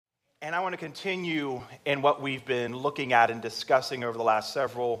And I want to continue in what we've been looking at and discussing over the last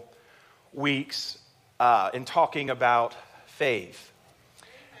several weeks in talking about faith.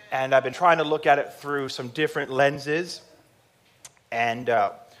 And I've been trying to look at it through some different lenses. And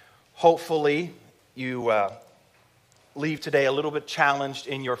hopefully you leave today a little bit challenged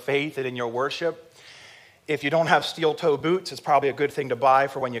in your faith and in your worship. If you don't have steel-toe boots, it's probably a good thing to buy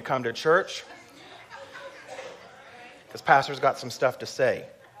for when you come to church. Because Pastor's got some stuff to say.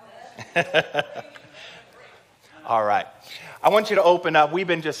 All right. I want you to open up. We've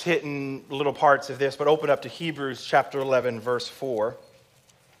been just hitting little parts of this, but open up to Hebrews chapter 11, verse 4.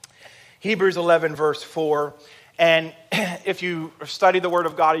 Hebrews 11, verse 4. And if you study the Word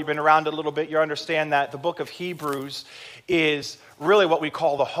of God, you've been around a little bit, you understand that the book of Hebrews is really what we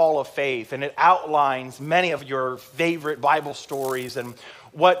call the Hall of Faith. And it outlines many of your favorite Bible stories and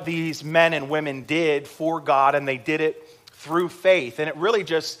what these men and women did for God, and they did it through faith. And it really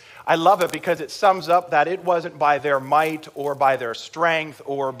just, I love it because it sums up that it wasn't by their might or by their strength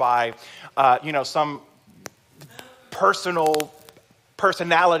or by, some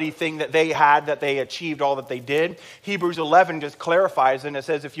personality thing that they had that they achieved all that they did. Hebrews 11 just clarifies, and it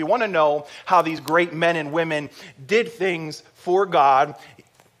says, if you want to know how these great men and women did things for God,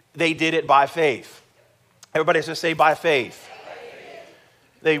 they did it by faith. Everybody just say by faith.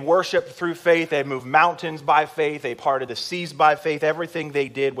 They worshiped through faith. They moved mountains by faith. They parted the seas by faith. Everything they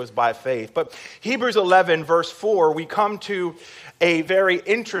did was by faith. But Hebrews 11, verse 4, we come to a very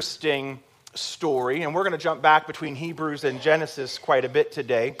interesting story. And we're going to jump back between Hebrews and Genesis quite a bit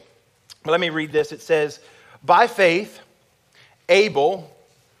today. But let me read this. It says, by faith, Abel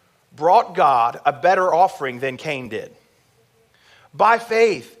brought God a better offering than Cain did. By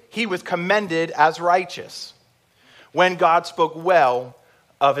faith, he was commended as righteous when God spoke well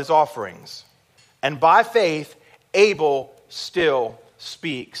of his offerings. And by faith, Abel still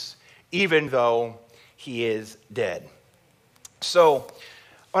speaks, even though he is dead. So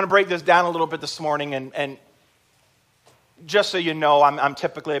I want to break this down a little bit this morning, and just so you know, I'm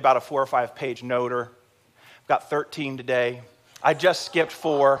typically about a 4 or 5 page noter. I've got 13 today. I just skipped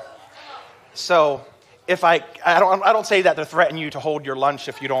 4. So if I don't say that to threaten you to hold your lunch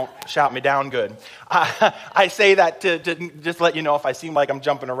if you don't shout me down good. I say that to just let you know if I seem like I'm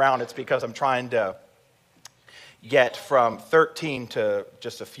jumping around, it's because I'm trying to get from 13 to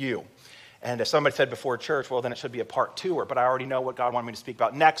just a few. And as somebody said before church, well, then it should be a part 2, but I already know what God wanted me to speak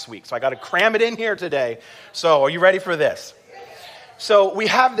about next week. So I got to cram it in here today. So are you ready for this? So we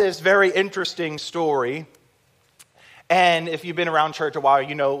have this very interesting story. And if you've been around church a while,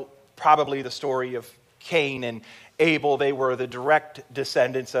 you know probably the story of Cain and Abel. They were the direct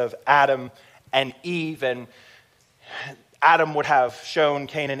descendants of Adam and Eve, and Adam would have shown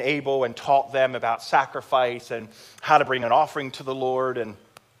Cain and Abel and taught them about sacrifice and how to bring an offering to the Lord. And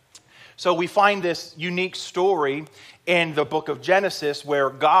so we find this unique story in the book of Genesis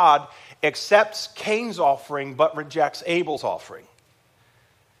where God accepts Cain's offering but rejects Abel's offering.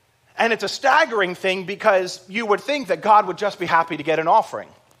 And it's a staggering thing because you would think that God would just be happy to get an offering.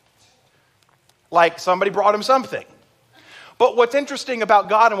 Like somebody brought him something. But what's interesting about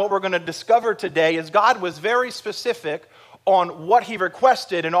God and what we're going to discover today is God was very specific on what he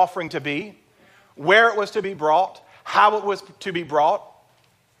requested an offering to be, where it was to be brought, how it was to be brought,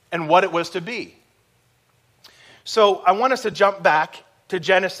 and what it was to be. So I want us to jump back to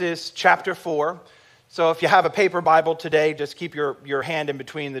Genesis chapter 4. So if you have a paper Bible today, just keep your hand in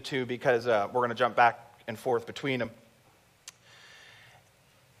between the two because we're going to jump back and forth between them.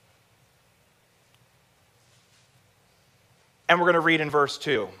 And we're going to read in verse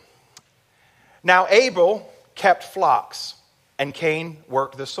 2. Now Abel kept flocks, and Cain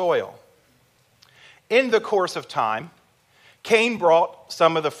worked the soil. In the course of time, Cain brought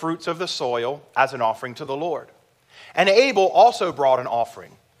some of the fruits of the soil as an offering to the Lord. And Abel also brought an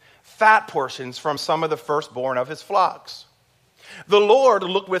offering, fat portions from some of the firstborn of his flocks. The Lord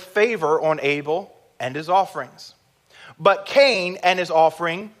looked with favor on Abel and his offerings. But Cain and his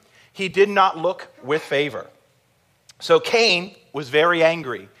offering, he did not look with favor. So Cain was very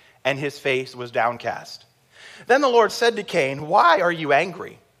angry, and his face was downcast. Then the Lord said to Cain, why are you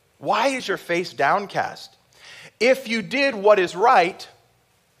angry? Why is your face downcast? If you did what is right,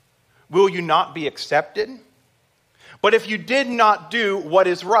 will you not be accepted? But if you did not do what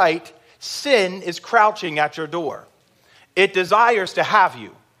is right, sin is crouching at your door. It desires to have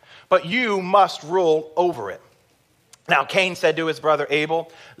you, but you must rule over it. Now Cain said to his brother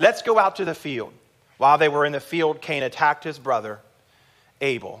Abel, let's go out to the field. While they were in the field, Cain attacked his brother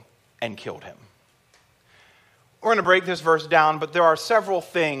Abel and killed him. We're going to break this verse down, but there are several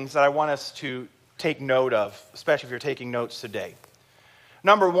things that I want us to take note of, especially if you're taking notes today.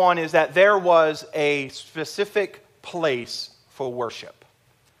 Number one is that there was a specific place for worship.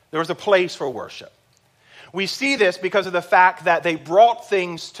 There was a place for worship. We see this because of the fact that they brought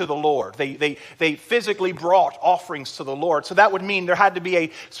things to the Lord. They physically brought offerings to the Lord. So that would mean there had to be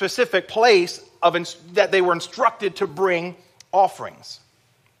a specific place that they were instructed to bring offerings.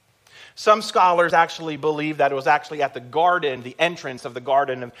 Some scholars actually believe that it was actually at the garden, the entrance of the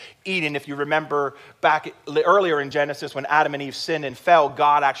Garden of Eden. If you remember back earlier in Genesis when Adam and Eve sinned and fell,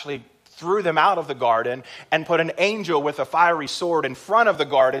 God actually threw them out of the garden and put an angel with a fiery sword in front of the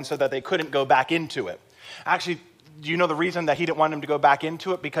garden so that they couldn't go back into it. Actually, do you know the reason that he didn't want them to go back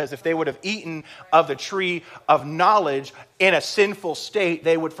into it? Because if they would have eaten of the tree of knowledge in a sinful state,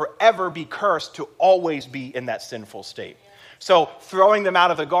 they would forever be cursed to always be in that sinful state. So throwing them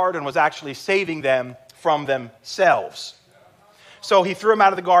out of the garden was actually saving them from themselves. So he threw them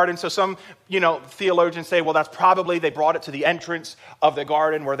out of the garden. So some, theologians say, well, that's probably they brought it to the entrance of the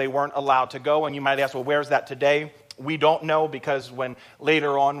garden where they weren't allowed to go. And you might ask, well, where's that today? We don't know, because when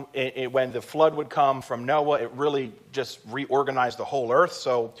later on, when the flood would come from Noah, it really just reorganized the whole earth.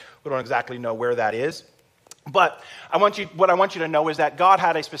 So we don't exactly know where that is. But what I want you to know is that God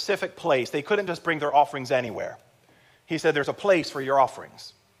had a specific place. They couldn't just bring their offerings anywhere. He said, there's a place for your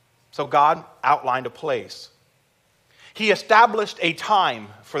offerings. So God outlined a place. He established a time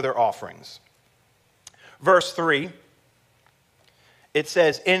for their offerings. Verse 3, it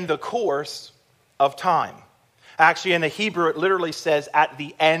says, in the course of time. Actually, in the Hebrew, it literally says at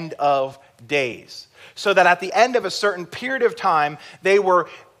the end of days. So that at the end of a certain period of time, they were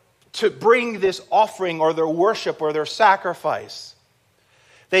to bring this offering or their worship or their sacrifice.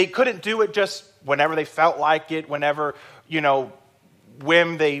 They couldn't do it just whenever they felt like it, whenever,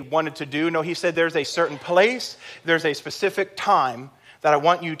 whim they wanted to do. No, he said there's a certain place, there's a specific time that I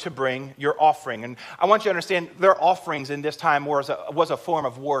want you to bring your offering. And I want you to understand their offerings in this time was a form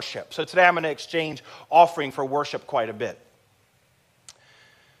of worship. So today I'm going to exchange offering for worship quite a bit.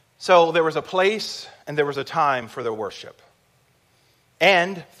 So there was a place and there was a time for their worship.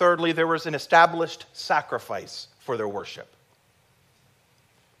 And thirdly, there was an established sacrifice for their worship.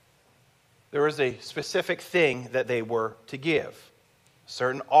 There was a specific thing that they were to give, a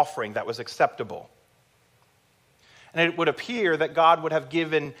certain offering that was acceptable. And it would appear that God would have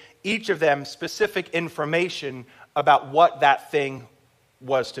given each of them specific information about what that thing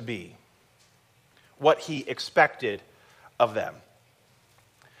was to be, what he expected of them.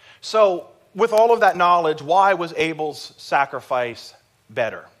 So, with all of that knowledge, why was Abel's sacrifice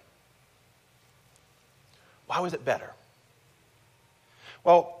better? Why was it better?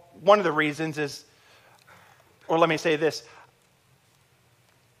 Well, one of the reasons is, or let me say this,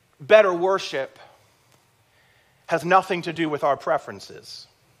 better worship has nothing to do with our preferences.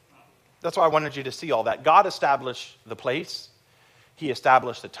 That's why I wanted you to see all that. God established the place, he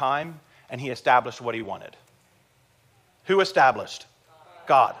established the time, and he established what he wanted. Who established?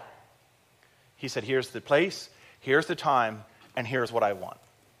 God. He said, here's the place, here's the time, and here's what I want.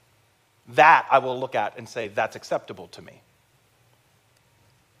 That I will look at and say, that's acceptable to me.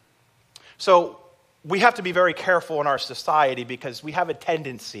 So we have to be very careful in our society because we have a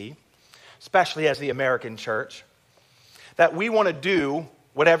tendency, especially as the American church, that we want to do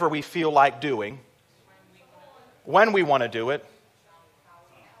whatever we feel like doing, when we want to do it.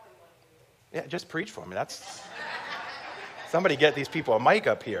 Yeah, just preach for me. Somebody get these people a mic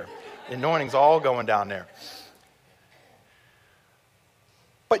up here. The anointing's all going down there.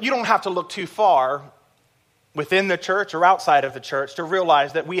 But you don't have to look too far within the church or outside of the church to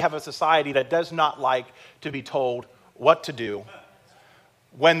realize that we have a society that does not like to be told what to do,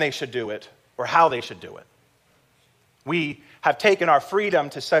 when they should do it, or how they should do it. We have taken our freedom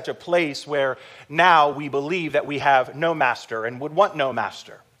to such a place where now we believe that we have no master and would want no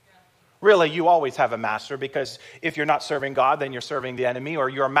master. Really, you always have a master, because if you're not serving God, then you're serving the enemy, or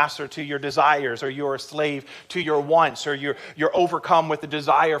you're a master to your desires, or you're a slave to your wants, or you're overcome with the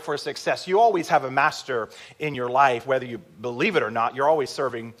desire for success. You always have a master in your life, whether you believe it or not. You're always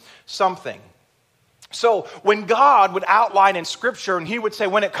serving something. So when God would outline in Scripture, and he would say,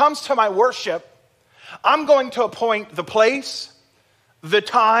 when it comes to my worship, I'm going to appoint the place, the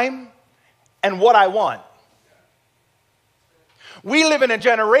time, and what I want. We live in a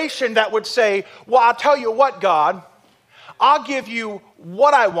generation that would say, well, I'll tell you what, God, I'll give you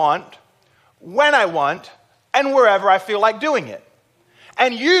what I want, when I want, and wherever I feel like doing it.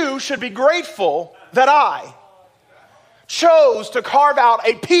 And you should be grateful that I chose to carve out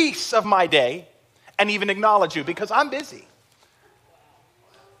a piece of my day and even acknowledge you, because I'm busy.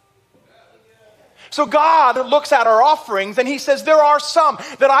 So God looks at our offerings and he says, there are some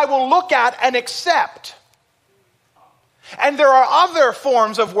that I will look at and accept. And there are other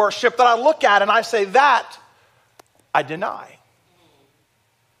forms of worship that I look at and I say, that I deny.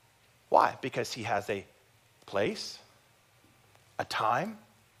 Why? Because he has a place, a time,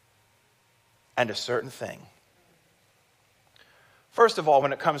 and a certain thing. First of all,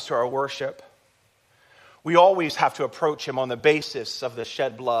 when it comes to our worship, we always have to approach him on the basis of the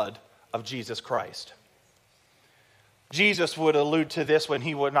shed blood of Jesus Christ. Jesus would allude to this when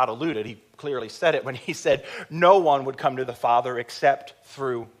he would not allude it. He clearly said it when he said, no one would come to the Father except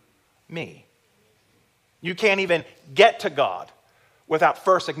through me. You can't even get to God without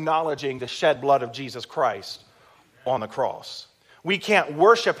first acknowledging the shed blood of Jesus Christ on the cross. We can't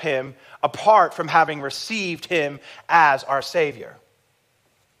worship him apart from having received him as our Savior.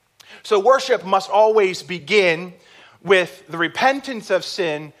 So worship must always begin with the repentance of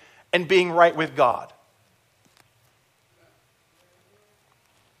sin and being right with God.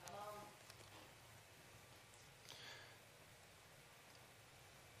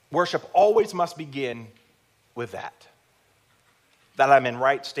 Worship always must begin with that I'm in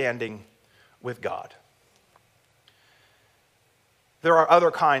right standing with God. There are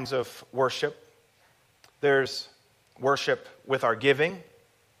other kinds of worship. There's worship with our giving.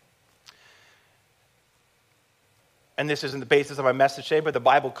 And this isn't the basis of my message today, but the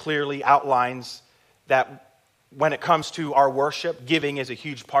Bible clearly outlines that when it comes to our worship, giving is a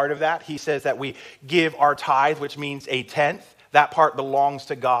huge part of that. He says that we give our tithe, which means a tenth. That part belongs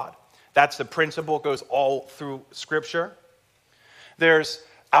to God. That's the principle. It goes all through Scripture. There's,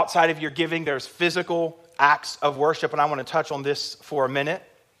 outside of your giving, there's physical acts of worship, and I want to touch on this for a minute.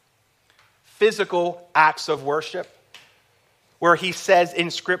 Physical acts of worship, where he says in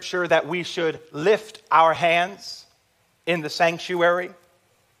Scripture that we should lift our hands in the sanctuary.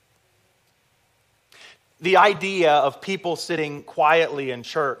 The idea of people sitting quietly in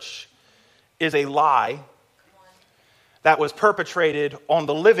church is a lie that was perpetrated on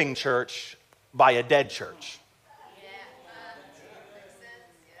the living church by a dead church.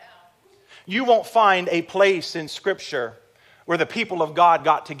 You won't find a place in Scripture where the people of God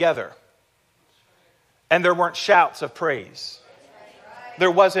got together and there weren't shouts of praise. There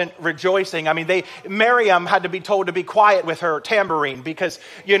wasn't rejoicing. I mean, Miriam had to be told to be quiet with her tambourine because,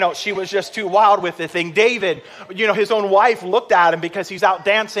 she was just too wild with the thing. David, his own wife looked at him because he's out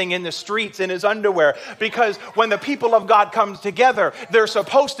dancing in the streets in his underwear. Because when the people of God comes together, there's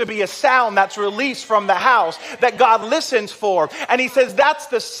supposed to be a sound that's released from the house that God listens for. And he says, that's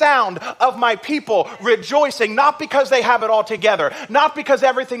the sound of my people rejoicing, not because they have it all together, not because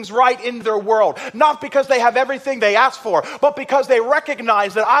everything's right in their world, not because they have everything they ask for, but because they recognize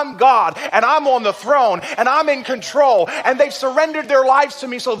that I'm God and I'm on the throne and I'm in control and they've surrendered their lives to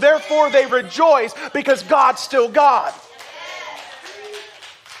me, so therefore they rejoice because God's still God.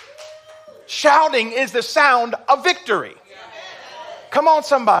 Shouting is the sound of victory. Come on,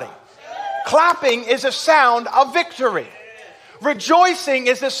 somebody. Clapping is a sound of victory. Rejoicing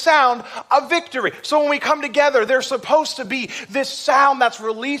is the sound of victory. So when we come together, there's supposed to be this sound that's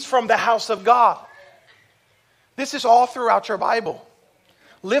released from the house of God. This is all throughout your Bible.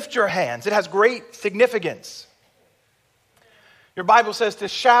 Lift your hands. It has great significance. Your Bible says to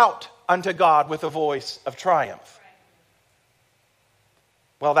shout unto God with a voice of triumph.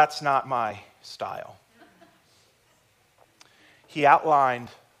 Well, that's not my style. He outlined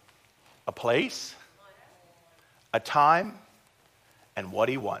a place, a time, and what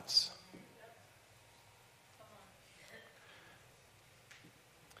he wants.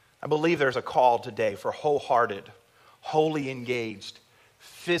 I believe there's a call today for wholehearted, wholly engaged,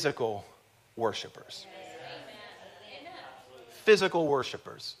 physical worshipers. Physical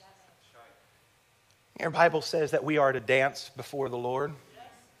worshipers. Your Bible says that we are to dance before the Lord.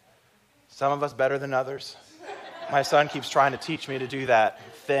 Some of us better than others. My son keeps trying to teach me to do that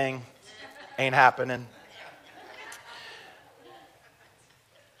thing. Ain't happening.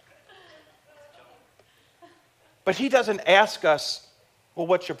 But he doesn't ask us, well,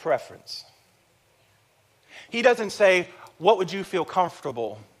 what's your preference? He doesn't say, what would you feel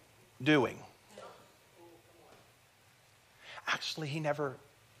comfortable doing? Actually, he never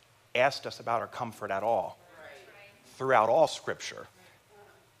asked us about our comfort at all throughout all Scripture.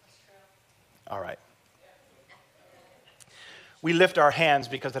 All right. We lift our hands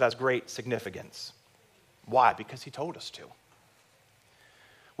because it has great significance. Why? Because he told us to.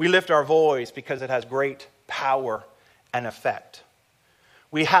 We lift our voice because it has great power and effect.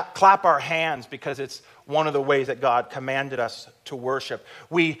 We clap our hands because it's one of the ways that God commanded us to worship.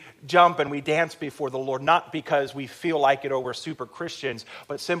 We jump and we dance before the Lord, not because we feel like it or we're super Christians,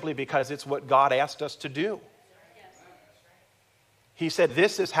 but simply because it's what God asked us to do. He said,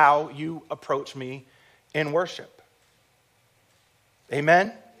 this is how you approach me in worship.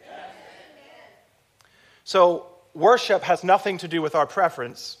 Amen? So worship has nothing to do with our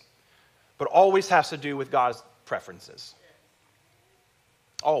preference, but always has to do with God's preferences.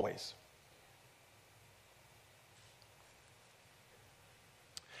 Always.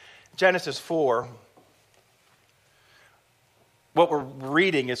 Genesis 4, what we're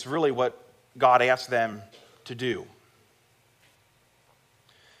reading is really what God asked them to do.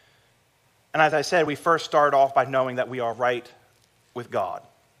 And as I said, we first start off by knowing that we are right with God.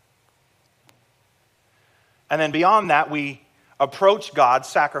 And then beyond that, we approach God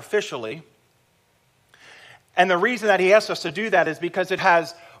sacrificially. And the reason that he asks us to do that is because it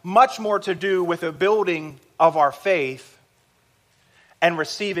has much more to do with the building of our faith and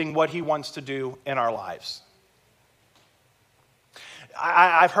receiving what he wants to do in our lives.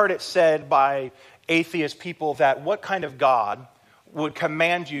 I've heard it said by atheist people that what kind of God would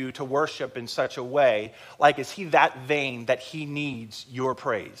command you to worship in such a way, like is he that vain that he needs your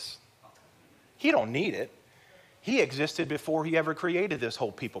praise? He don't need it. He existed before he ever created this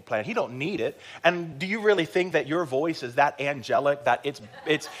whole people planet. He don't need it. And do you really think that your voice is that angelic, that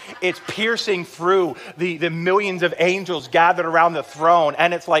it's piercing through the millions of angels gathered around the throne,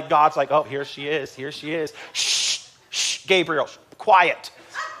 and it's like God's like, oh, here she is, here she is. Shh, shh, Gabriel, quiet.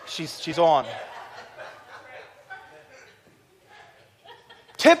 She's on.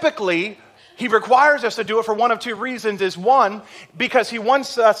 Typically, he requires us to do it for one of two reasons. Is one, because he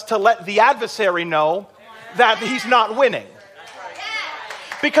wants us to let the adversary know that he's not winning.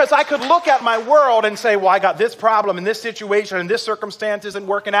 Because I could look at my world and say, well, I got this problem and this situation and this circumstance isn't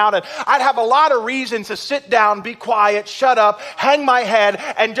working out. And I'd have a lot of reasons to sit down, be quiet, shut up, hang my head,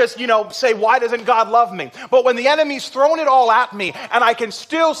 and just, say, why doesn't God love me? But when the enemy's thrown it all at me and I can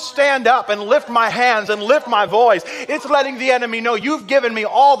still stand up and lift my hands and lift my voice, it's letting the enemy know you've given me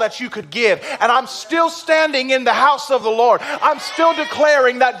all that you could give. And I'm still standing in the house of the Lord. I'm still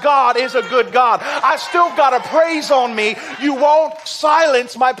declaring that God is a good God. I still got a praise on me. You won't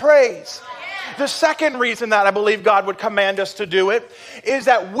silence my praise. The second reason that I believe God would command us to do it is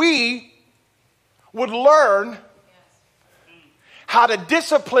that we would learn how to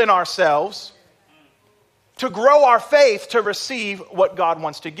discipline ourselves to grow our faith to receive what God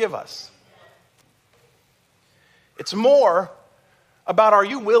wants to give us. It's more about, are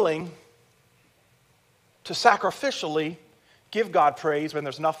you willing to sacrificially give God praise when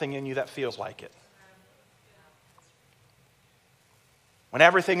there's nothing in you that feels like it? When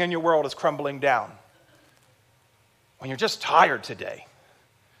everything in your world is crumbling down. When you're just tired today.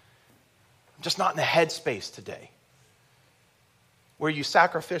 Just not in the headspace today. Where you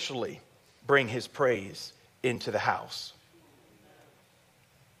sacrificially bring his praise into the house.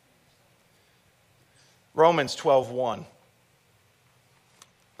 Romans 12:1.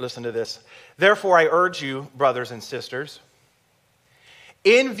 Listen to this. Therefore I urge you, brothers and sisters,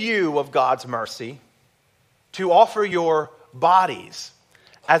 in view of God's mercy, to offer your bodies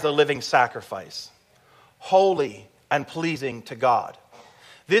as a living sacrifice, holy and pleasing to God.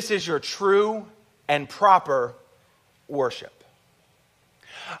 This is your true and proper worship.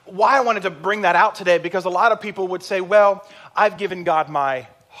 Why I wanted to bring that out today, because a lot of people would say, well, I've given God my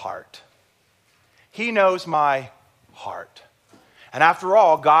heart. He knows my heart. And after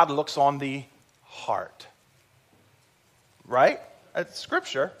all, God looks on the heart. Right? That's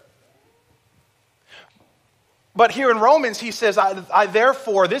scripture. But here in Romans, he says, I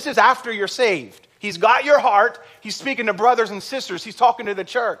therefore, this is after you're saved. He's got your heart. He's speaking to brothers and sisters. He's talking to the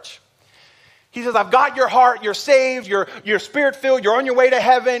church. He says, I've got your heart. You're saved. You're spirit-filled. You're on your way to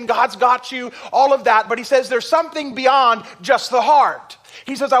heaven. God's got you. All of that. But he says there's something beyond just the heart.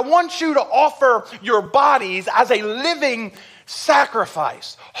 He says, I want you to offer your bodies as a living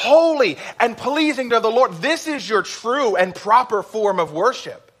sacrifice, holy and pleasing to the Lord. This is your true and proper form of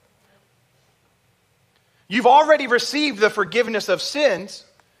worship. You've already received the forgiveness of sins.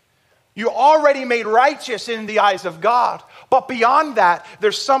 You're already made righteous in the eyes of God. But beyond that,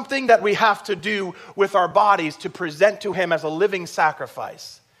 there's something that we have to do with our bodies to present to him as a living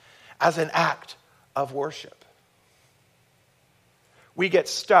sacrifice, as an act of worship. We get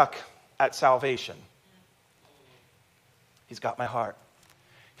stuck at salvation. He's got my heart.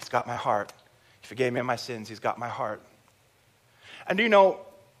 He's got my heart. He forgave me of my sins. He's got my heart. And do you know,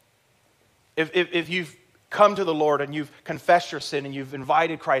 if you've come to the Lord and you've confessed your sin and you've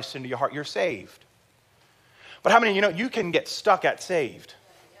invited Christ into your heart, you're saved. But how many of you can get stuck at saved?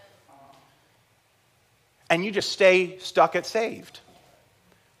 And you just stay stuck at saved.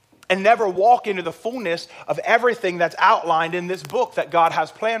 And never walk into the fullness of everything that's outlined in this book that God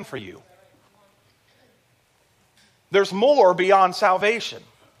has planned for you. There's more beyond salvation.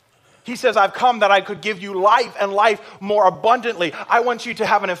 He says, I've come that I could give you life and life more abundantly. I want you to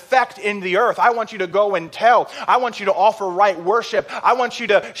have an effect in the earth. I want you to go and tell. I want you to offer right worship. I want you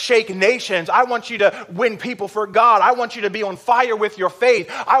to shake nations. I want you to win people for God. I want you to be on fire with your faith.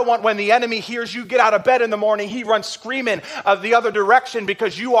 I want when the enemy hears you get out of bed in the morning, he runs screaming the other direction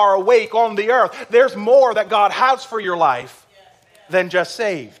because you are awake on the earth. There's more that God has for your life than just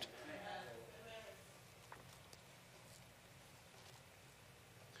saved.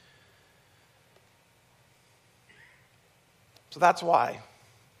 So that's why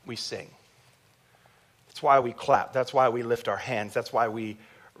we sing. That's why we clap. That's why we lift our hands. That's why we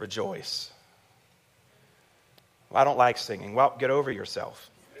rejoice. Well, I don't like singing. Well, get over yourself.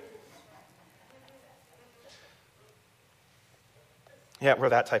 Yeah, we're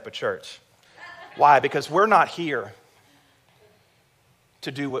that type of church. Why? Because we're not here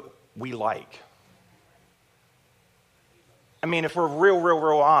to do what we like. I mean, if we're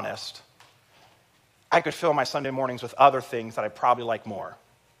real honest, I could fill my Sunday mornings with other things that I probably like more.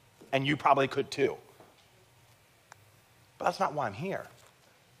 And you probably could too. But that's not why I'm here.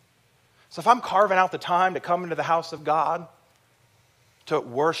 So if I'm carving out the time to come into the house of God, to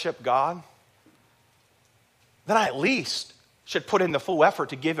worship God, then I at least should put in the full effort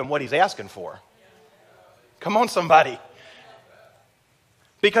to give him what he's asking for. Come on, somebody.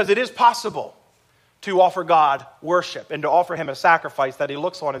 Because it is possible to offer God worship and to offer him a sacrifice that he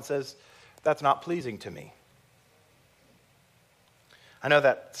looks on and says, that's not pleasing to me. I know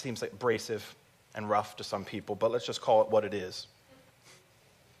that seems like abrasive and rough to some people, but let's just call it what it is.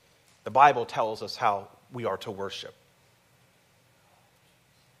 The Bible tells us how we are to worship.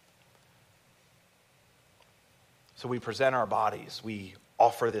 So we present our bodies, we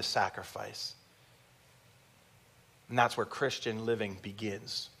offer this sacrifice. And that's where Christian living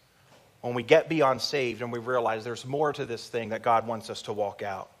begins. When we get beyond saved and we realize there's more to this thing that God wants us to walk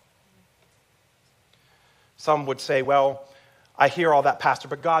out. Some would say, well, I hear all that, Pastor,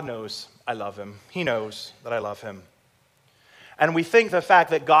 but God knows I love him. He knows that I love him. And we think the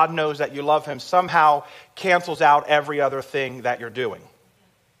fact that God knows that you love him somehow cancels out every other thing that you're doing.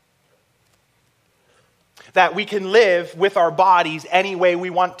 That we can live with our bodies any way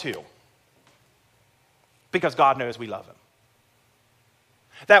we want to. Because God knows we love him.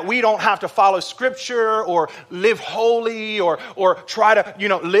 That we don't have to follow Scripture or live holy or try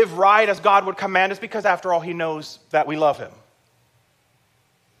to, live right as God would command us because after all, he knows that we love him.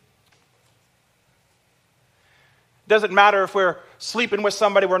 Doesn't matter if we're sleeping with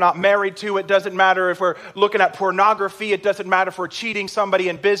somebody we're not married to. It doesn't matter if we're looking at pornography. It doesn't matter if we're cheating somebody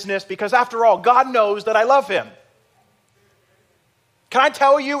in business because after all, God knows that I love him. Can I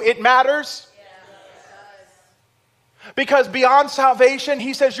tell you it matters? Because beyond salvation,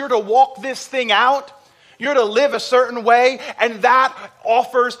 he says you're to walk this thing out. You're to live a certain way, and that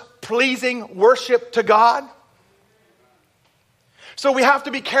offers pleasing worship to God. So we have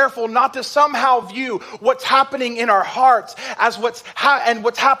to be careful not to somehow view what's happening in our hearts as what's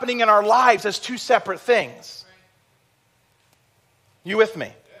happening in our lives as two separate things. You with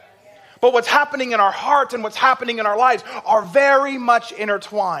me? But what's happening in our hearts and what's happening in our lives are very much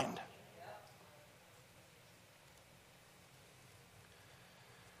intertwined.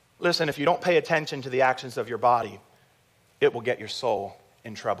 Listen, if you don't pay attention to the actions of your body, it will get your soul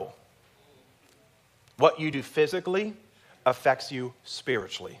in trouble. What you do physically affects you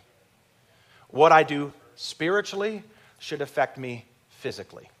spiritually. What I do spiritually should affect me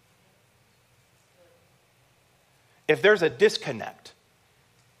physically. If there's a disconnect,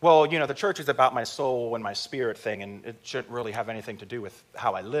 well, the church is about my soul and my spirit thing, and it shouldn't really have anything to do with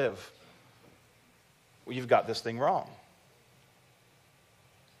how I live. Well, you've got this thing wrong.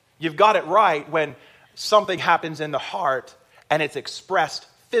 You've got it right when something happens in the heart and it's expressed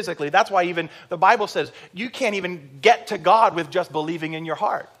physically. That's why even the Bible says you can't even get to God with just believing in your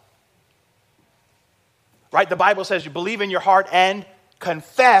heart. Right? The Bible says you believe in your heart and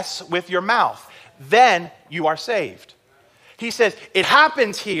confess with your mouth. Then you are saved. He says it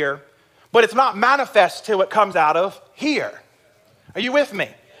happens here, but it's not manifest till it comes out of here. Are you with me?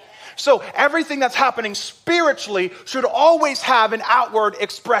 So everything that's happening spiritually should always have an outward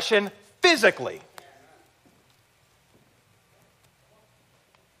expression physically.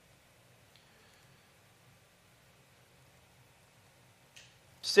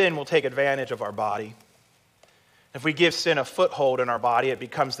 Sin will take advantage of our body. If we give sin a foothold in our body, it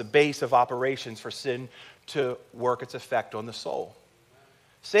becomes the base of operations for sin to work its effect on the soul.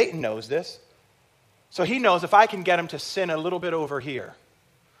 Satan knows this. So he knows if I can get him to sin a little bit over here,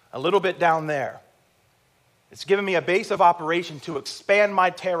 a little bit down there, it's given me a base of operation to expand my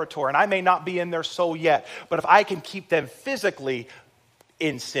territory. And I may not be in their soul yet, but if I can keep them physically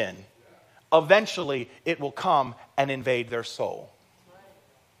in sin, eventually it will come and invade their soul.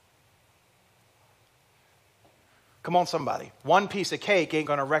 Come on, somebody. One piece of cake ain't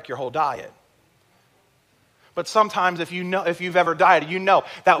going to wreck your whole diet. But sometimes if you've ever dieted, you know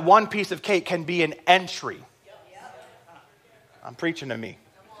that one piece of cake can be an entry. I'm preaching to me.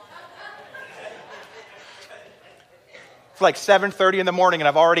 It's like 7:30 in the morning and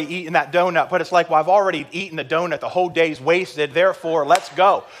I've already eaten that donut, but it's like, well, I've already eaten the donut. The whole day's wasted. Therefore, let's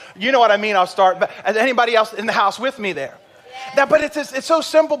go. You know what I mean? I'll start. But anybody else in the house with me there? But it's so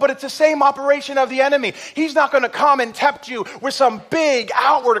simple, but it's the same operation of the enemy. He's not going to come and tempt you with some big,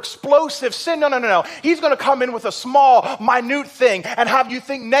 outward, explosive sin. No. He's going to come in with a small, minute thing and have you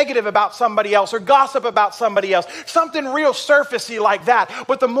think negative about somebody else or gossip about somebody else. Something real surfacey like that.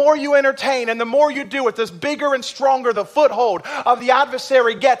 But the more you entertain and the more you do it, the bigger and stronger the foothold of the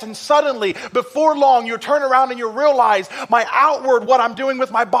adversary gets. And suddenly, before long, you turn around and you realize my outward, what I'm doing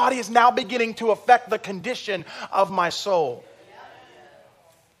with my body is now beginning to affect the condition of my soul.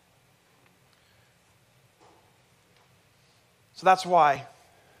 So that's why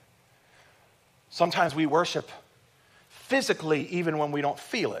sometimes we worship physically even when we don't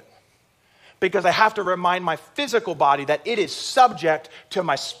feel it. Because I have to remind my physical body that it is subject to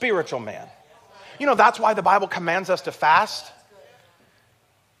my spiritual man. You know, that's why the Bible commands us to fast.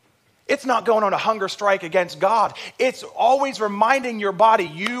 It's not going on a hunger strike against God. It's always reminding your body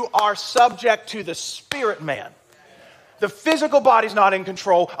you are subject to the spirit man. The physical body's not in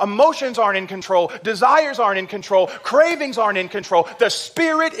control. Emotions aren't in control. Desires aren't in control. Cravings aren't in control. The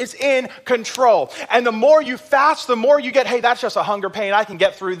spirit is in control. And the more you fast, the more you get, hey, that's just a hunger pain. I can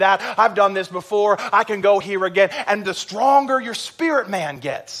get through that. I've done this before. I can go here again. And the stronger your spirit man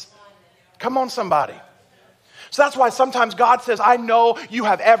gets. Come on, somebody. So that's why sometimes God says, I know you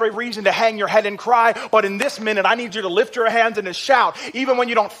have every reason to hang your head and cry, but in this minute, I need you to lift your hands and to shout, even when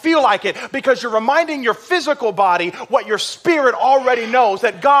you don't feel like it, because you're reminding your physical body what your spirit already knows,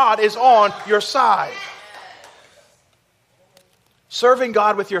 that God is on your side. Serving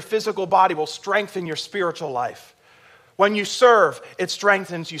God with your physical body will strengthen your spiritual life. When you serve, it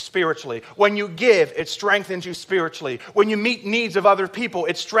strengthens you spiritually. When you give, it strengthens you spiritually. When you meet needs of other people,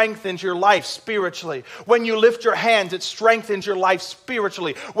 it strengthens your life spiritually. When you lift your hands, it strengthens your life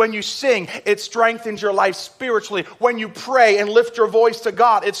spiritually. When you sing, it strengthens your life spiritually. When you pray and lift your voice to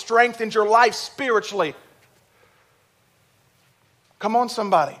God, it strengthens your life spiritually. Come on,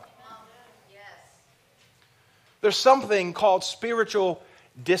 somebody. Yes. There's something called spiritual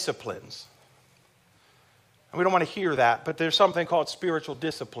disciplines. And we don't want to hear that, but there's something called spiritual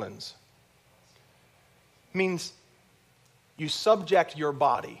disciplines. It means you subject your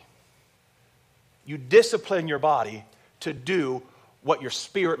body. You discipline your body to do what your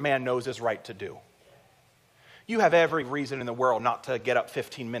spirit man knows is right to do. You have every reason in the world not to get up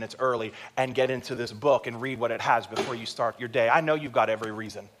 15 minutes early and get into this book and read what it has before you start your day. I know you've got every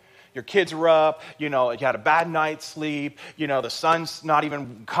reason. Your kids are up, you had a bad night's sleep, the sun's not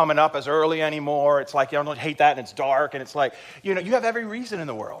even coming up as early anymore. It's like, I don't hate that, and it's dark, and it's like, you have every reason in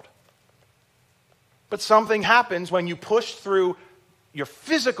the world. But something happens when you push through your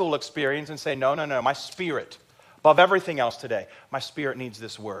physical experience and say, no, my spirit, above everything else today, my spirit needs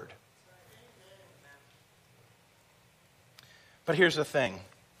this word. But here's the thing.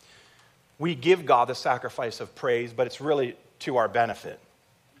 We give God the sacrifice of praise, but it's really to our benefit.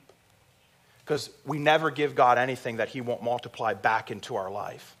 Because we never give God anything that he won't multiply back into our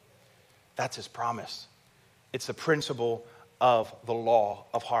life. That's his promise. It's the principle of the law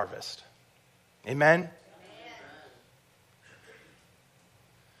of harvest. Amen?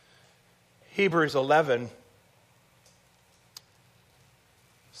 Hebrews 11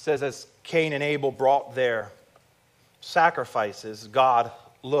 says, as Cain and Abel brought their sacrifices, God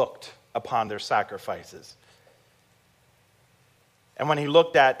looked upon their sacrifices. And when he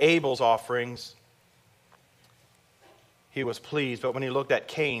looked at Abel's offerings, he was pleased. But when he looked at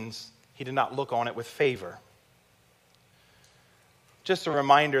Cain's, he did not look on it with favor. Just a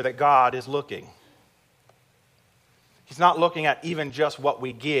reminder that God is looking. He's not looking at even just what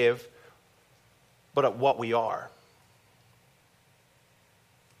we give, but at what we are.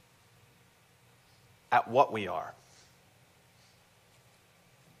 At what we are.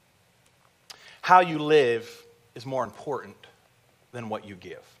 How you live is more important than what you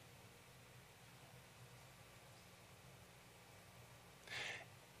give.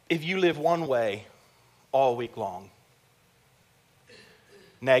 If you live one way all week long,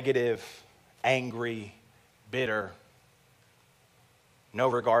 negative, angry, bitter, no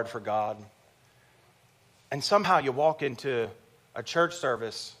regard for God, and somehow you walk into a church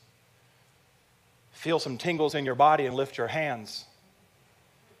service, feel some tingles in your body and lift your hands,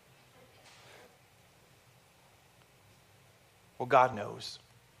 Well, God knows.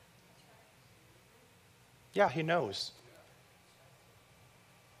 Yeah, he knows.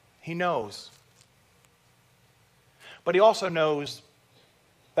 He knows. But he also knows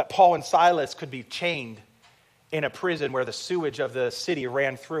that Paul and Silas could be chained in a prison where the sewage of the city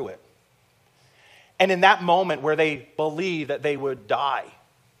ran through it. And in that moment where they believed that they would die,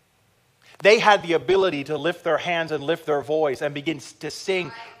 they had the ability to lift their hands and lift their voice and begin to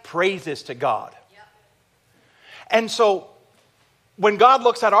sing praises to God. And so when God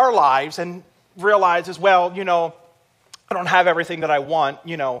looks at our lives and realizes, well, I don't have everything that I want,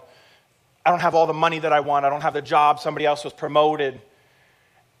 I don't have all the money that I want, I don't have the job, somebody else was promoted.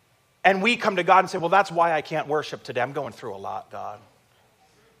 And we come to God and say, well, that's why I can't worship today. I'm going through a lot, God.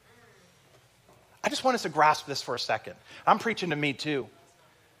 I just want us to grasp this for a second. I'm preaching to me too.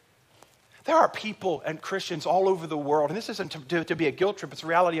 There are people and Christians all over the world, and this isn't to be a guilt trip, it's the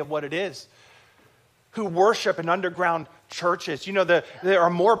reality of what it is, who worship in underground churches. There are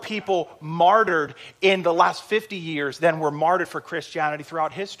more people martyred in the last 50 years than were martyred for Christianity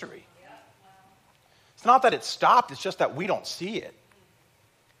throughout history. It's not that it stopped, it's just that we don't see it.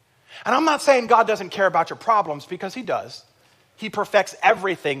 And I'm not saying God doesn't care about your problems, because he does. He perfects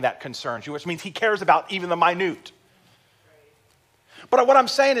everything that concerns you, which means he cares about even the minute. But what I'm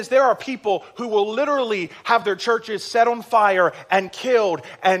saying is there are people who will literally have their churches set on fire and killed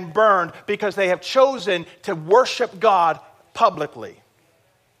and burned because they have chosen to worship God publicly.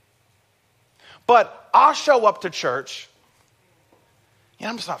 But I'll show up to church.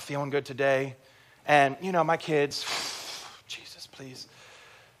 I'm just not feeling good today. And, my kids, Jesus, please.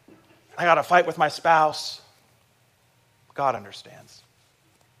 I got to fight with my spouse. God understands.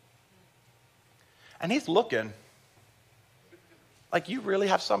 And he's looking. Like, you really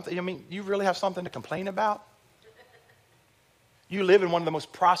have something, you really have something to complain about? You live in one of the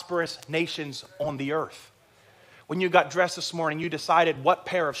most prosperous nations on the earth. When you got dressed this morning, you decided what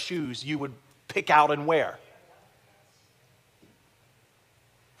pair of shoes you would pick out and wear.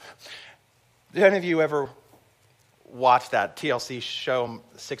 Did any of you ever watch that TLC show,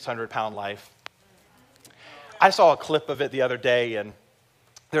 600-Pound Life? I saw a clip of it the other day, and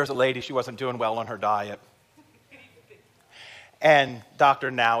there was a lady, she wasn't doing well on her diet. And Dr.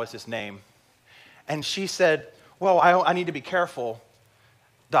 Now is his name. And she said, well, I need to be careful,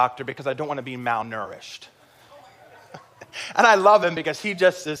 doctor, because I don't want to be malnourished. And I love him because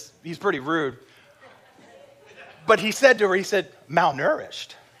he's pretty rude. But he said to her,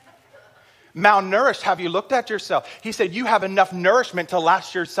 malnourished. Malnourished, have you looked at yourself? He said, you have enough nourishment to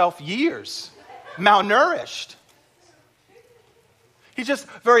last yourself years. Malnourished. He's just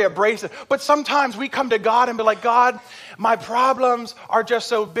very abrasive. But sometimes we come to God and be like, God, my problems are just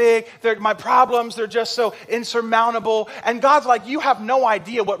so big. They're just so insurmountable. And God's like, you have no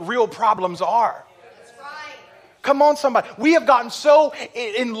idea what real problems are. That's right. Come on, somebody. We have gotten so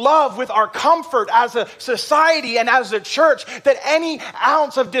in love with our comfort as a society and as a church that any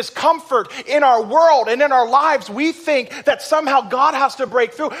ounce of discomfort in our world and in our lives, we think that somehow God has to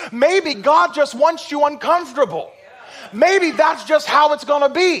break through. Maybe God just wants you uncomfortable. Maybe that's just how it's going to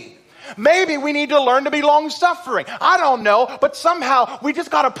be. Maybe we need to learn to be long-suffering. I don't know, but somehow we just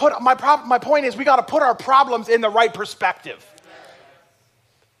got to put, my point is we got to put our problems in the right perspective.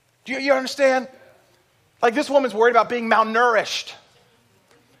 Do you understand? Like, this woman's worried about being malnourished.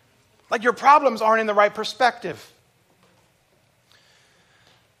 Like, your problems aren't in the right perspective.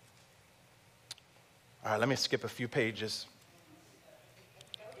 All right, let me skip a few pages.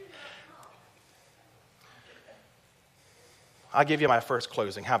 I'll give you my first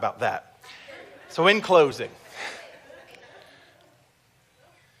closing. How about that? So in closing,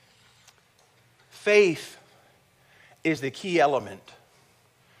 faith is the key element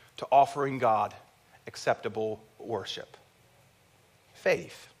to offering God acceptable worship.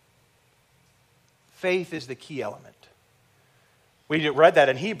 Faith. Faith is the key element. We read that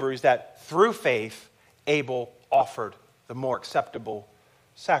in Hebrews, that through faith, Abel offered the more acceptable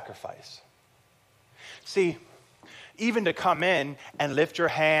sacrifice. See, even to come in and lift your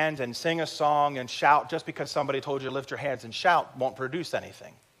hands and sing a song and shout just because somebody told you to lift your hands and shout won't produce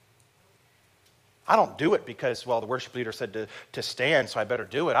anything. I don't do it because, well, the worship leader said to stand, so I better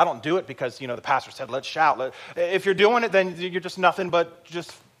do it. I don't do it because, the pastor said, let's shout. If you're doing it, then you're just nothing but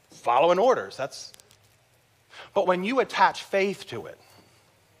just following orders. But when you attach faith to it,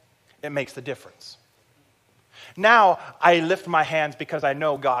 it makes the difference. Now I lift my hands because I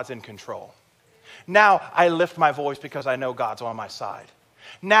know God's in control. Now I lift my voice because I know God's on my side.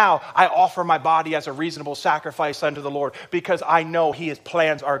 Now I offer my body as a reasonable sacrifice unto the Lord because I know His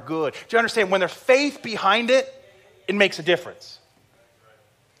plans are good. Do you understand? When there's faith behind it, it makes a difference.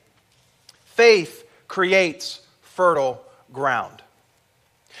 Faith creates fertile ground.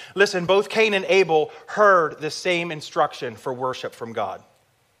 Listen, both Cain and Abel heard the same instruction for worship from God.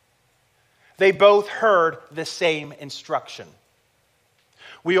 They both heard the same instruction.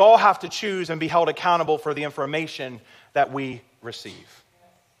 We all have to choose and be held accountable for the information that we receive.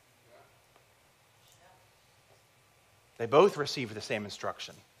 They both received the same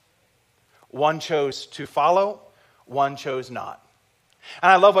instruction. One chose to follow, one chose not.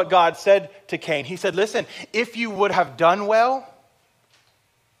 And I love what God said to Cain. He said, listen, if you would have done well,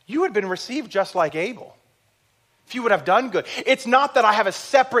 you would have been received just like Abel. If you would have done good. It's not that I have a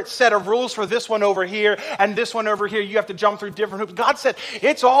separate set of rules for this one over here and this one over here. You have to jump through different hoops. God said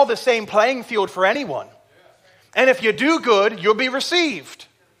it's all the same playing field for anyone. And if you do good, you'll be received.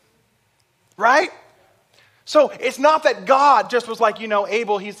 Right? So it's not that God just was like,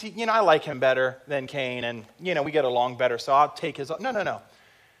 Abel, I like him better than Cain, and, we get along better, so I'll take his... No.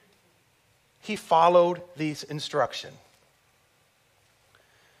 He followed these instructions.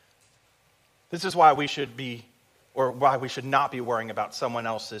 This is why we should be, or why we should not be worrying about someone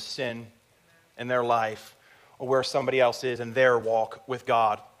else's sin in their life, or where somebody else is in their walk with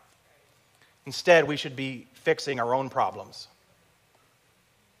God. Instead, we should be fixing our own problems.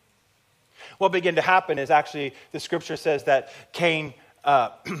 What began to happen is actually, the scripture says that Cain,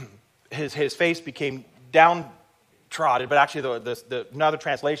 his face became downtrodden, but actually another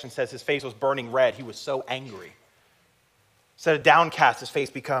translation says his face was burning red. He was so angry. Instead of downcast, his face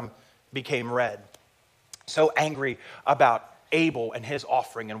became red. So angry about Abel and his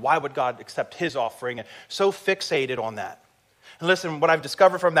offering, and why would God accept his offering, and so fixated on that. And listen, what I've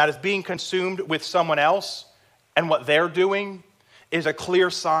discovered from that is being consumed with someone else and what they're doing is a clear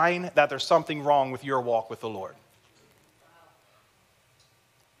sign that there's something wrong with your walk with the Lord.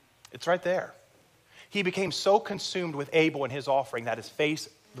 It's right there. He became so consumed with Abel and his offering that his face,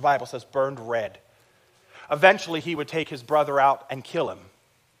 the Bible says, burned red. Eventually, he would take his brother out and kill him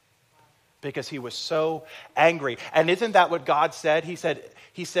because he was so angry. And isn't that what God said? He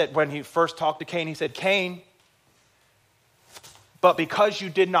said when he first talked to Cain, he said, Cain, but because you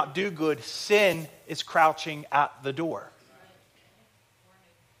did not do good, sin is crouching at the door.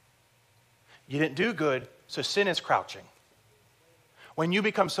 You didn't do good, so sin is crouching. When you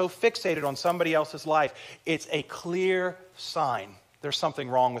become so fixated on somebody else's life, it's a clear sign there's something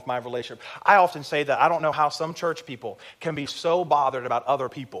wrong with my relationship. I often say that I don't know how some church people can be so bothered about other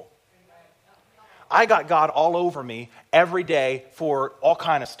people. I got God all over me every day for all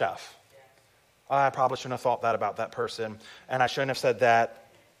kind of stuff. I probably shouldn't have thought that about that person, and I shouldn't have said that.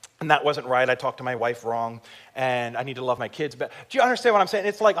 And that wasn't right. I talked to my wife wrong, and I need to love my kids. But do you understand what I'm saying?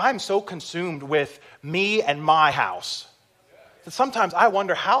 It's like I'm so consumed with me and my house that sometimes I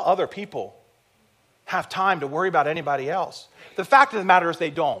wonder how other people have time to worry about anybody else. The fact of the matter is they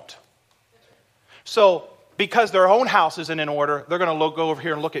don't. So because their own house isn't in order, they're going to go over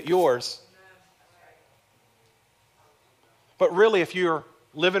here and look at yours. But really, if you're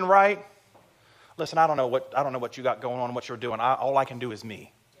living right, listen, I don't know what you got going on, what you're doing. All I can do is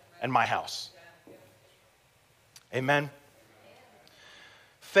me and my house. Amen?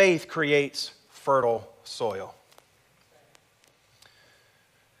 Faith creates fertile soil.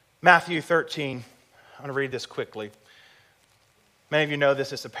 Matthew 13, I'm going to read this quickly. Many of you know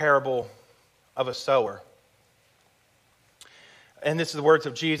this is a parable of a sower. And this is the words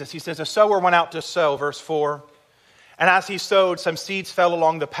of Jesus. He says, a sower went out to sow, verse 4. And as he sowed, some seeds fell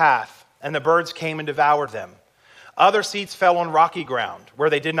along the path, and the birds came and devoured them. Other seeds fell on rocky ground,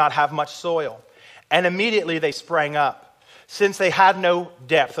 where they did not have much soil. And immediately they sprang up, since they had no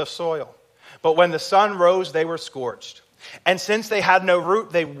depth of soil. But when the sun rose, they were scorched. And since they had no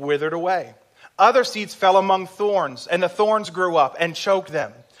root, they withered away. Other seeds fell among thorns, and the thorns grew up and choked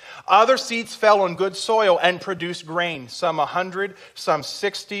them. Other seeds fell on good soil and produced grain, some 100, some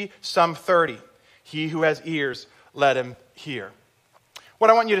 60, some 30. He who has ears, let him hear. What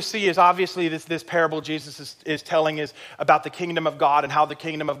I want you to see is obviously this parable Jesus is telling is about the kingdom of God and how the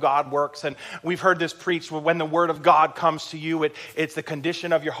kingdom of God works. And we've heard this preached, when the word of God comes to you, it's the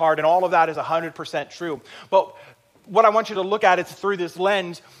condition of your heart, and all of that is 100% true. But what I want you to look at is through this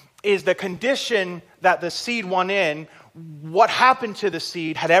lens is the condition that the seed went in. What happened to the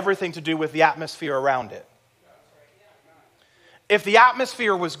seed had everything to do with the atmosphere around it. If the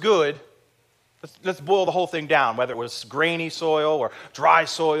atmosphere was good, let's boil the whole thing down, whether it was grainy soil or dry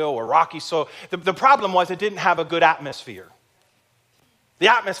soil or rocky soil. The problem was it didn't have a good atmosphere. The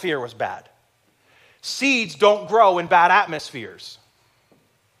atmosphere was bad. Seeds don't grow in bad atmospheres.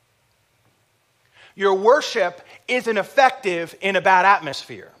 Your worship isn't effective in a bad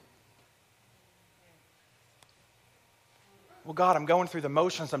atmosphere. Well, God, I'm going through the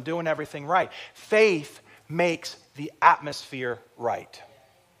motions. I'm doing everything right. Faith makes the atmosphere right.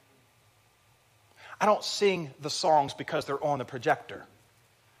 I don't sing the songs because they're on the projector.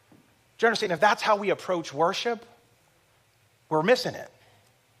 Do you understand? If that's how we approach worship, we're missing it.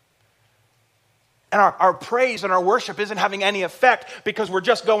 And our praise and our worship isn't having any effect because we're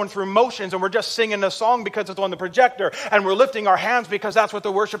just going through motions and we're just singing a song because it's on the projector and we're lifting our hands because that's what the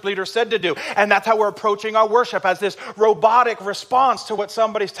worship leader said to do. And that's how we're approaching our worship, as this robotic response to what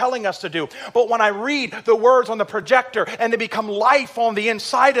somebody's telling us to do. But when I read the words on the projector and they become life on the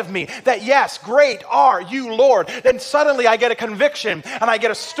inside of me, that yes, great are you, Lord, then suddenly I get a conviction and I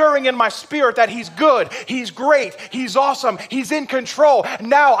get a stirring in my spirit that He's good, He's great, He's awesome, He's in control.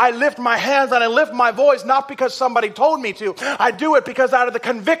 Now I lift my hands and I lift my voice, not because somebody told me to. I do it because out of the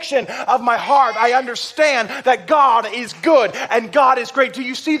conviction of my heart, I understand that God is good and God is great. Do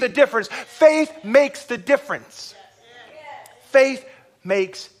you see the difference? Faith makes the difference. Faith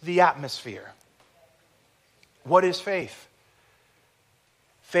makes the atmosphere. What is faith?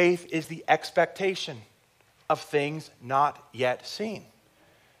 Faith is the expectation of things not yet seen.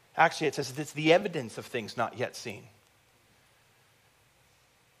 Actually, it says it's the evidence of things not yet seen.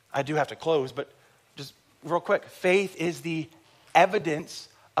 I do have to close, but just real quick, faith is the evidence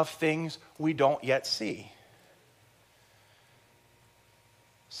of things we don't yet see.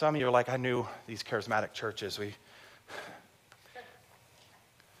 Some of you are like, I knew these charismatic churches.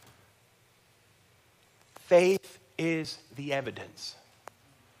 Faith is the evidence.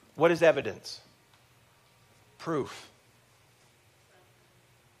 What is evidence? Proof.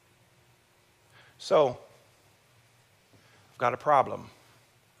 So, I've got a problem.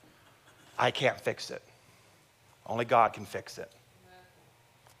 I can't fix it. Only God can fix it.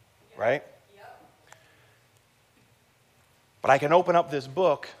 Right? But I can open up this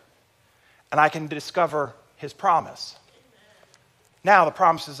book and I can discover His promise. Now, the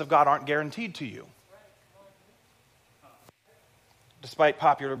promises of God aren't guaranteed to you. Despite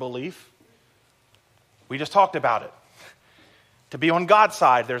popular belief, we just talked about it. To be on God's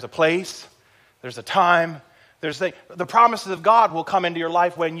side, there's a place, there's a time, the promises of God will come into your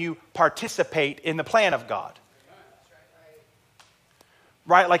life when you participate in the plan of God.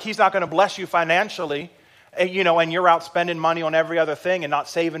 Right? Like He's not going to bless you financially, and you're out spending money on every other thing and not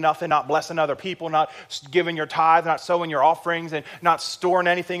saving nothing, not blessing other people, not giving your tithe, not sowing your offerings, and not storing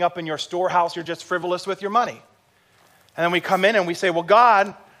anything up in your storehouse. You're just frivolous with your money. And then we come in and we say, well,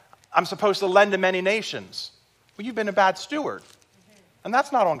 God, I'm supposed to lend to many nations. Well, you've been a bad steward. And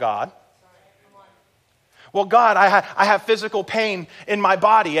that's not on God. Well, God, I have physical pain in my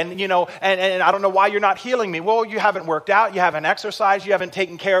body, and I don't know why you're not healing me. Well, you haven't worked out, you haven't exercised, you haven't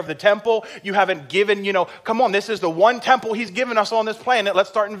taken care of the temple, you haven't given, come on, this is the one temple He's given us on this planet. Let's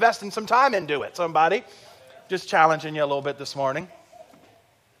start investing some time into it, somebody. Just challenging you a little bit this morning.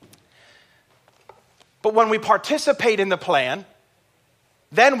 But when we participate in the plan,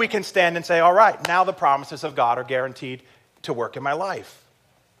 then we can stand and say, all right, now the promises of God are guaranteed to work in my life.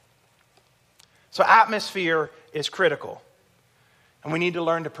 So atmosphere is critical, and we need to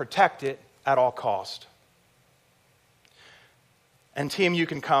learn to protect it at all cost. And team, you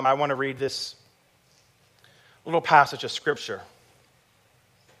can come. I want to read this little passage of Scripture.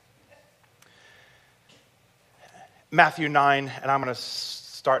 Matthew 9, and I'm going to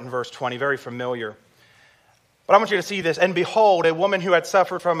start in verse 20, very familiar. But I want you to see this. And behold, a woman who had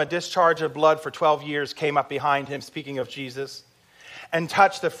suffered from a discharge of blood for 12 years came up behind Him, speaking of Jesus, and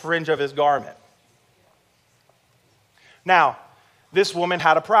touched the fringe of His garment. Now, this woman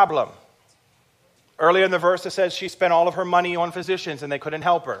had a problem. Earlier in the verse, it says she spent all of her money on physicians and they couldn't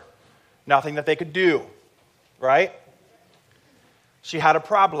help her. Nothing that they could do, right? She had a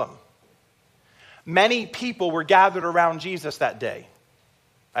problem. Many people were gathered around Jesus that day.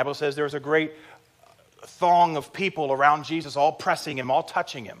 The Bible says there was a great throng of people around Jesus, all pressing Him, all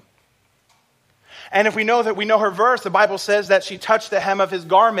touching Him. And if we know her verse, the Bible says that she touched the hem of His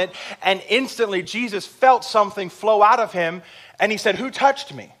garment, and instantly Jesus felt something flow out of Him, and He said, "Who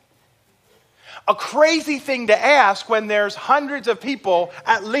touched me?" A crazy thing to ask when there's hundreds of people,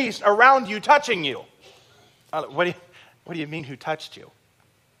 at least, around you touching you. What do you mean, who touched you?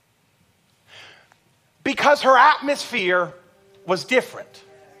 Because her atmosphere was different.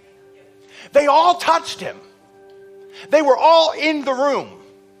 They all touched Him. They were all in the room.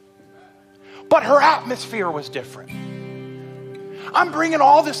 But her atmosphere was different. I'm bringing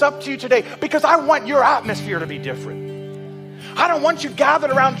all this up to you today because I want your atmosphere to be different. I don't want you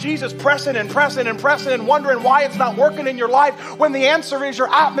gathered around Jesus pressing and pressing and pressing and wondering why it's not working in your life when the answer is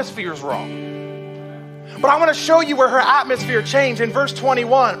your atmosphere is wrong. But I want to show you where her atmosphere changed in verse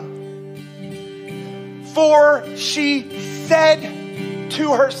 21. For she said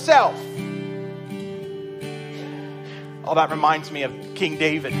to herself, Oh, that reminds me of King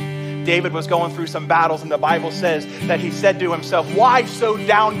David. David was going through some battles, and the Bible says that he said to himself, "Why so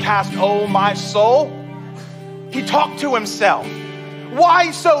downcast, O my soul?" He talked to himself.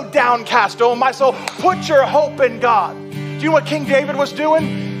 "Why so downcast, O my soul? Put your hope in God." Do you know what King David was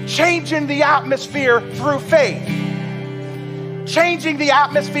doing? Changing the atmosphere through faith. Changing the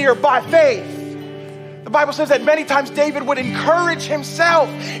atmosphere by faith. The Bible says that many times David would encourage himself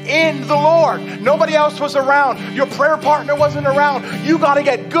in the Lord. Nobody else was around. Your prayer partner wasn't around. You got to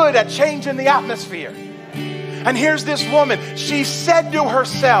get good at changing the atmosphere. And here's this woman. She said to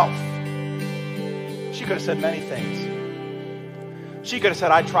herself, she could have said many things. She could have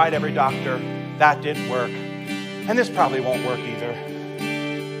said, "I tried every doctor. That didn't work. And this probably won't work either."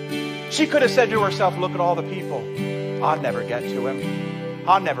 She could have said to herself, "Look at all the people. I'll never get to him.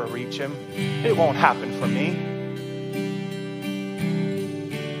 I'll never reach him. It won't happen for me."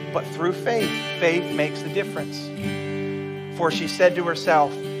 But through faith, faith makes the difference. For she said to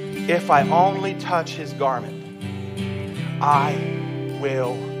herself, "If I only touch his garment, I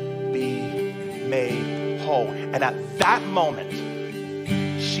will be made whole." And at that moment,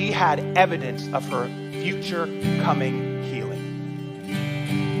 she had evidence of her future coming healing.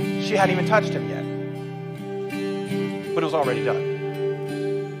 She hadn't even touched him yet, but it was already done.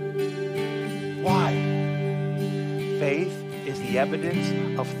 Why? Faith is the evidence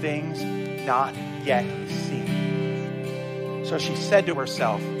of things not yet seen. So she said to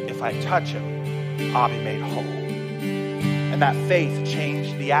herself, "If I touch him, I'll be made whole." And that faith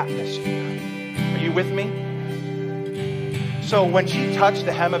changed the atmosphere. Are you with me? So when she touched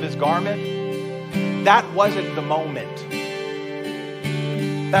the hem of his garment, that wasn't the moment.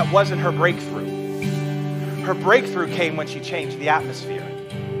 That wasn't her breakthrough. Her breakthrough came when she changed the atmosphere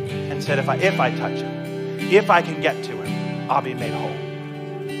and said, if I touch him, if I can get to him, I'll be made whole.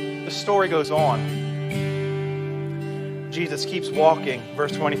 The story goes on. Jesus keeps walking.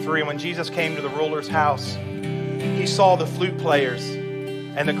 Verse 23, when Jesus came to the ruler's house, he saw the flute players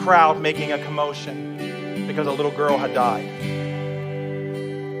and the crowd making a commotion because a little girl had died.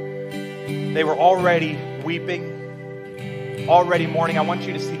 They were already weeping, already mourning. I want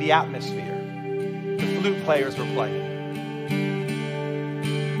you to see the atmosphere. The flute players were playing.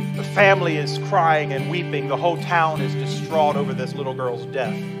 The family is crying and weeping. The whole town is distraught over this little girl's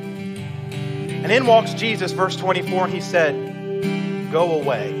death. And in walks Jesus, verse 24, and he said, "Go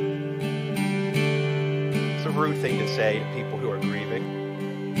away." It's a rude thing to say to people who are grieving.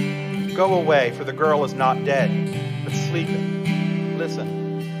 "Go away, for the girl is not dead, but sleeping." Listen.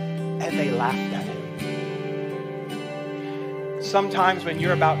 And they laughed at him. Sometimes when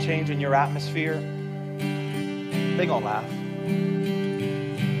you're about changing your atmosphere, they're going to laugh.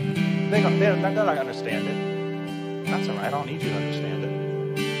 They're not going to understand it. That's all right. I don't need you to understand it.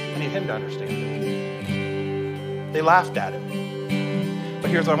 I need him to understand it. They laughed at him. But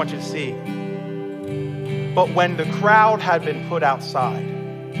here's what I want you to see. But when the crowd had been put outside,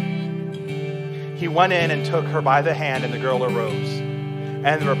 he went in and took her by the hand, and the girl arose.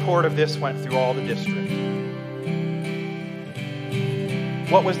 And the report of this went through all the district.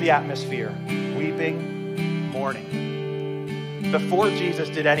 What was the atmosphere? Weeping, mourning. Before Jesus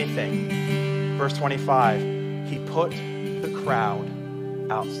did anything, verse 25, he put the crowd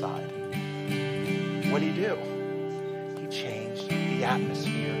outside. What did he do? He changed the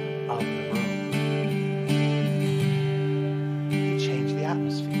atmosphere of the room. He changed the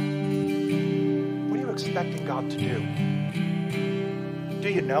atmosphere. What are you expecting God to do? Do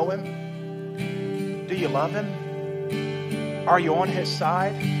you know him? Do you love him? Are you on his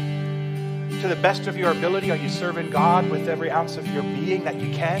side? To the best of your ability, are you serving God with every ounce of your being that you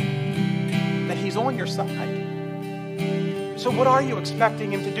can? That he's on your side. So what are you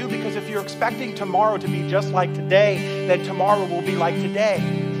expecting him to do? Because if you're expecting tomorrow to be just like today, then tomorrow will be like today.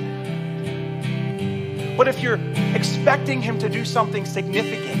 But if you're expecting him to do something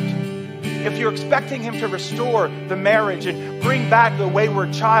significant, if you're expecting him to restore the marriage and bring back the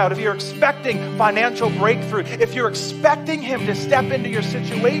wayward child, if you're expecting financial breakthrough, if you're expecting him to step into your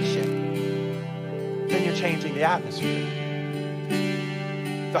situation, then you're changing the atmosphere.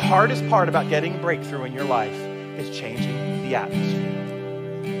 The hardest part about getting breakthrough in your life is changing the atmosphere.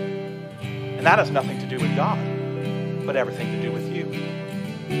 And that has nothing to do with God, but everything to do with you.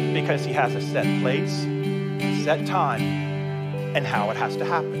 Because he has a set place, a set time, and how it has to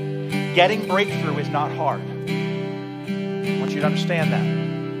happen. Getting breakthrough is not hard. I want you to understand that.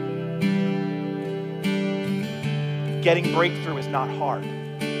 Getting breakthrough is not hard.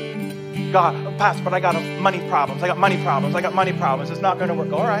 God, Pastor, but I got money problems. I got money problems. It's not going to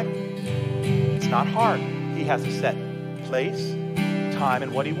work. All right. It's not hard. He has a set place, time,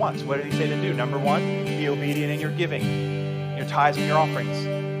 and what he wants. What did he say to do? Number one, he be obedient in your giving, your tithes and your offerings.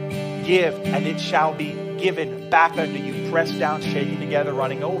 Give, and it shall be given back unto you, pressed down, shaken together,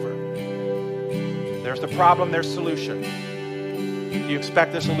 running over. There's the problem, there's solution. Do you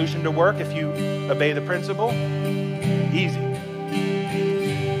expect the solution to work if you obey the principle? Easy.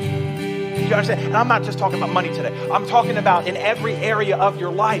 You understand? And I'm not just talking about money today. I'm talking about in every area of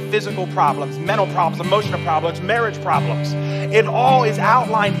your life, physical problems, mental problems, emotional problems, marriage problems. It all is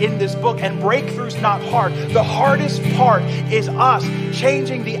outlined in this book, and breakthrough's not hard. The hardest part is us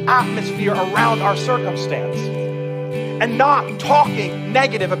changing the atmosphere around our circumstance and not talking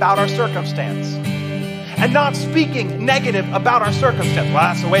negative about our circumstance. And not speaking negative about our circumstance. Well,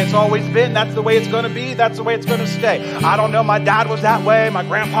 that's the way it's always been. That's the way it's going to be. That's the way it's going to stay. I don't know. My dad was that way. My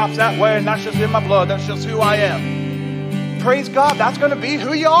grandpa's that way. And that's just in my blood. That's just who I am. Praise God. That's going to be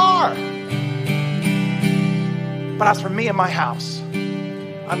who you are. But as for me and my house,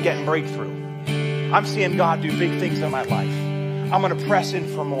 I'm getting breakthrough. I'm seeing God do big things in my life. I'm going to press in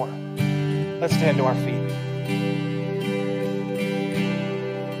for more. Let's stand to our feet.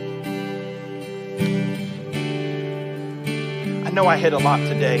 I know I hit a lot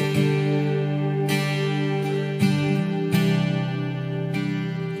today.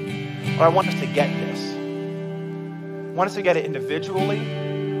 But I want us to get this. I want us to get it individually.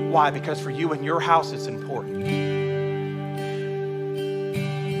 Why? Because for you and your house, it's important.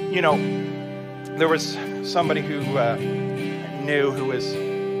 You know, there was somebody who knew who was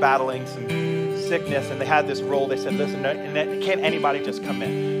battling some sickness, and they had this rule. They said, listen, can't anybody just come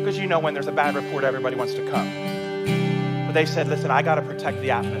in? Because you know when there's a bad report, everybody wants to come. They said, listen, I got to protect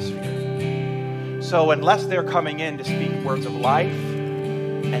the atmosphere. So unless they're coming in to speak words of life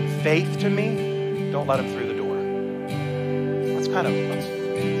and faith to me, don't let them through the door. That's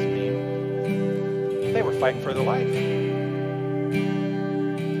mean. They were fighting for their life.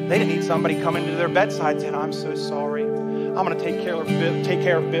 They didn't need somebody coming to their bedside saying, I'm so sorry. I'm going to take care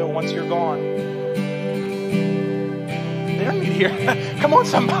of Bill once you're gone. They don't need to hear, come on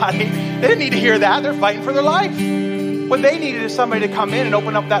somebody. They didn't need to hear that. They're fighting for their life. What they needed is somebody to come in and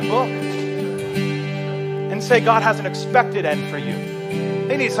open up that book and say, God has an expected end for you.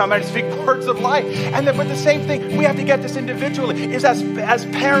 They need somebody to speak words of life. And then, but the same thing, we have to get this individually, is as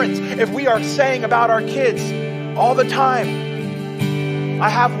parents, if we are saying about our kids all the time, I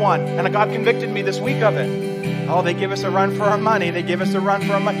have one, and God convicted me this week of it. Oh, they give us a run for our money. They give us a run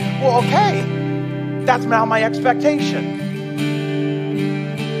for our money. Well, okay. That's now my expectation.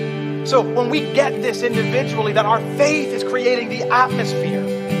 So when we get this individually, that our faith is creating the atmosphere.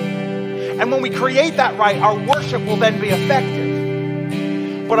 And when we create that right, our worship will then be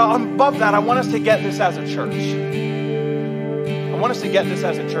effective. But above that, I want us to get this as a church. I want us to get this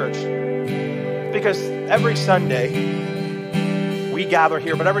as a church. Because every Sunday, we gather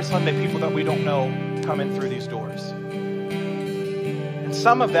here, but every Sunday, people that we don't know come in through these doors. And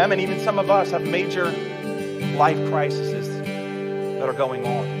some of them, and even some of us, have major life crises that are going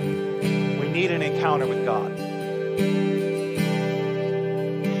on. Need an encounter with God.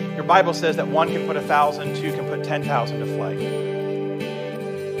 Your Bible says that one can put 1,000, two can put 10,000 to flight.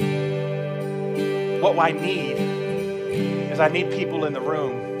 What I need is I need people in the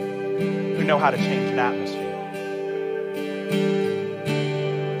room who know how to change an atmosphere.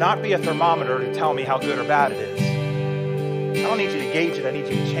 Not be a thermometer to tell me how good or bad it is. I don't need you to gauge it, I need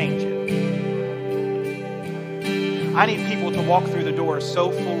you to change it. I need people to walk through the doors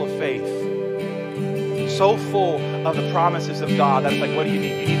so full of faith, so full of the promises of God that it's like, what do you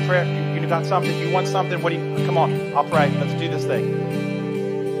need? You need prayer? You got something? You want something? Come on, I'll pray. Let's do this thing.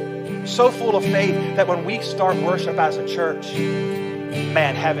 So full of faith that when we start worship as a church,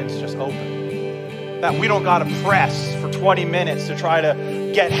 man, heaven's just open. That we don't got to press for 20 minutes to try to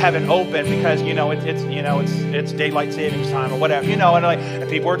get heaven open because, it's daylight savings time or whatever, and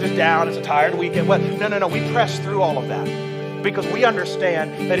people are just down. It's a tired weekend. No. We press through all of that. Because we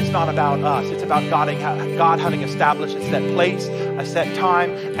understand that it's not about us. It's about God having established a set place, a set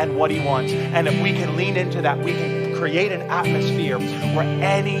time, and what He wants. And if we can lean into that, we can create an atmosphere where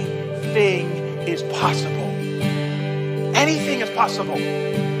anything is possible. Anything is possible.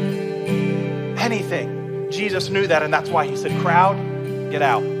 Anything. Jesus knew that, and that's why He said, crowd, get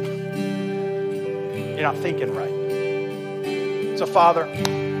out. You're not thinking right. So, Father,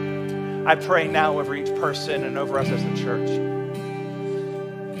 I pray now over each person and over us as the church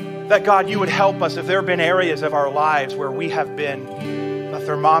that, God, you would help us if there have been areas of our lives where we have been a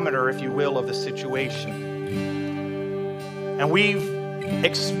thermometer, if you will, of the situation. And we've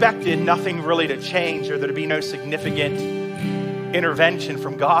expected nothing really to change or there to be no significant intervention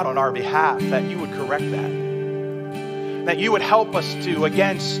from God on our behalf, that you would correct that. That you would help us to,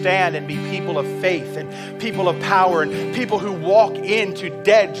 again, stand and be people of faith and people of power and people who walk into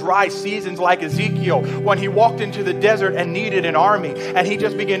dead, dry seasons like Ezekiel when he walked into the desert and needed an army. And he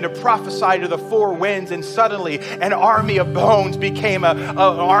just began to prophesy to the four winds, and suddenly an army of bones became an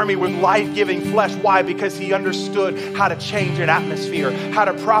army with life-giving flesh. Why? Because he understood how to change an atmosphere, how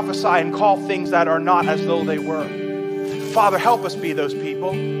to prophesy and call things that are not as though they were. Father, help us be those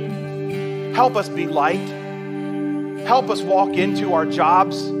people. Help us be light. Help us walk into our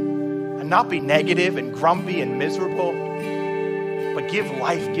jobs and not be negative and grumpy and miserable, but give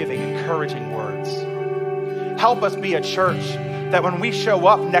life-giving, encouraging words. Help us be a church that when we show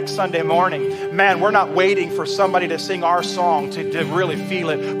up next Sunday morning, man, we're not waiting for somebody to sing our song to really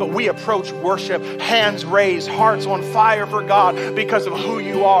feel it, but we approach worship, hands raised, hearts on fire for God because of who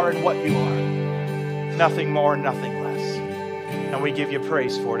you are and what you are. Nothing more, nothing less. And we give you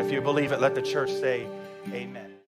praise for it. If you believe it, let the church say amen.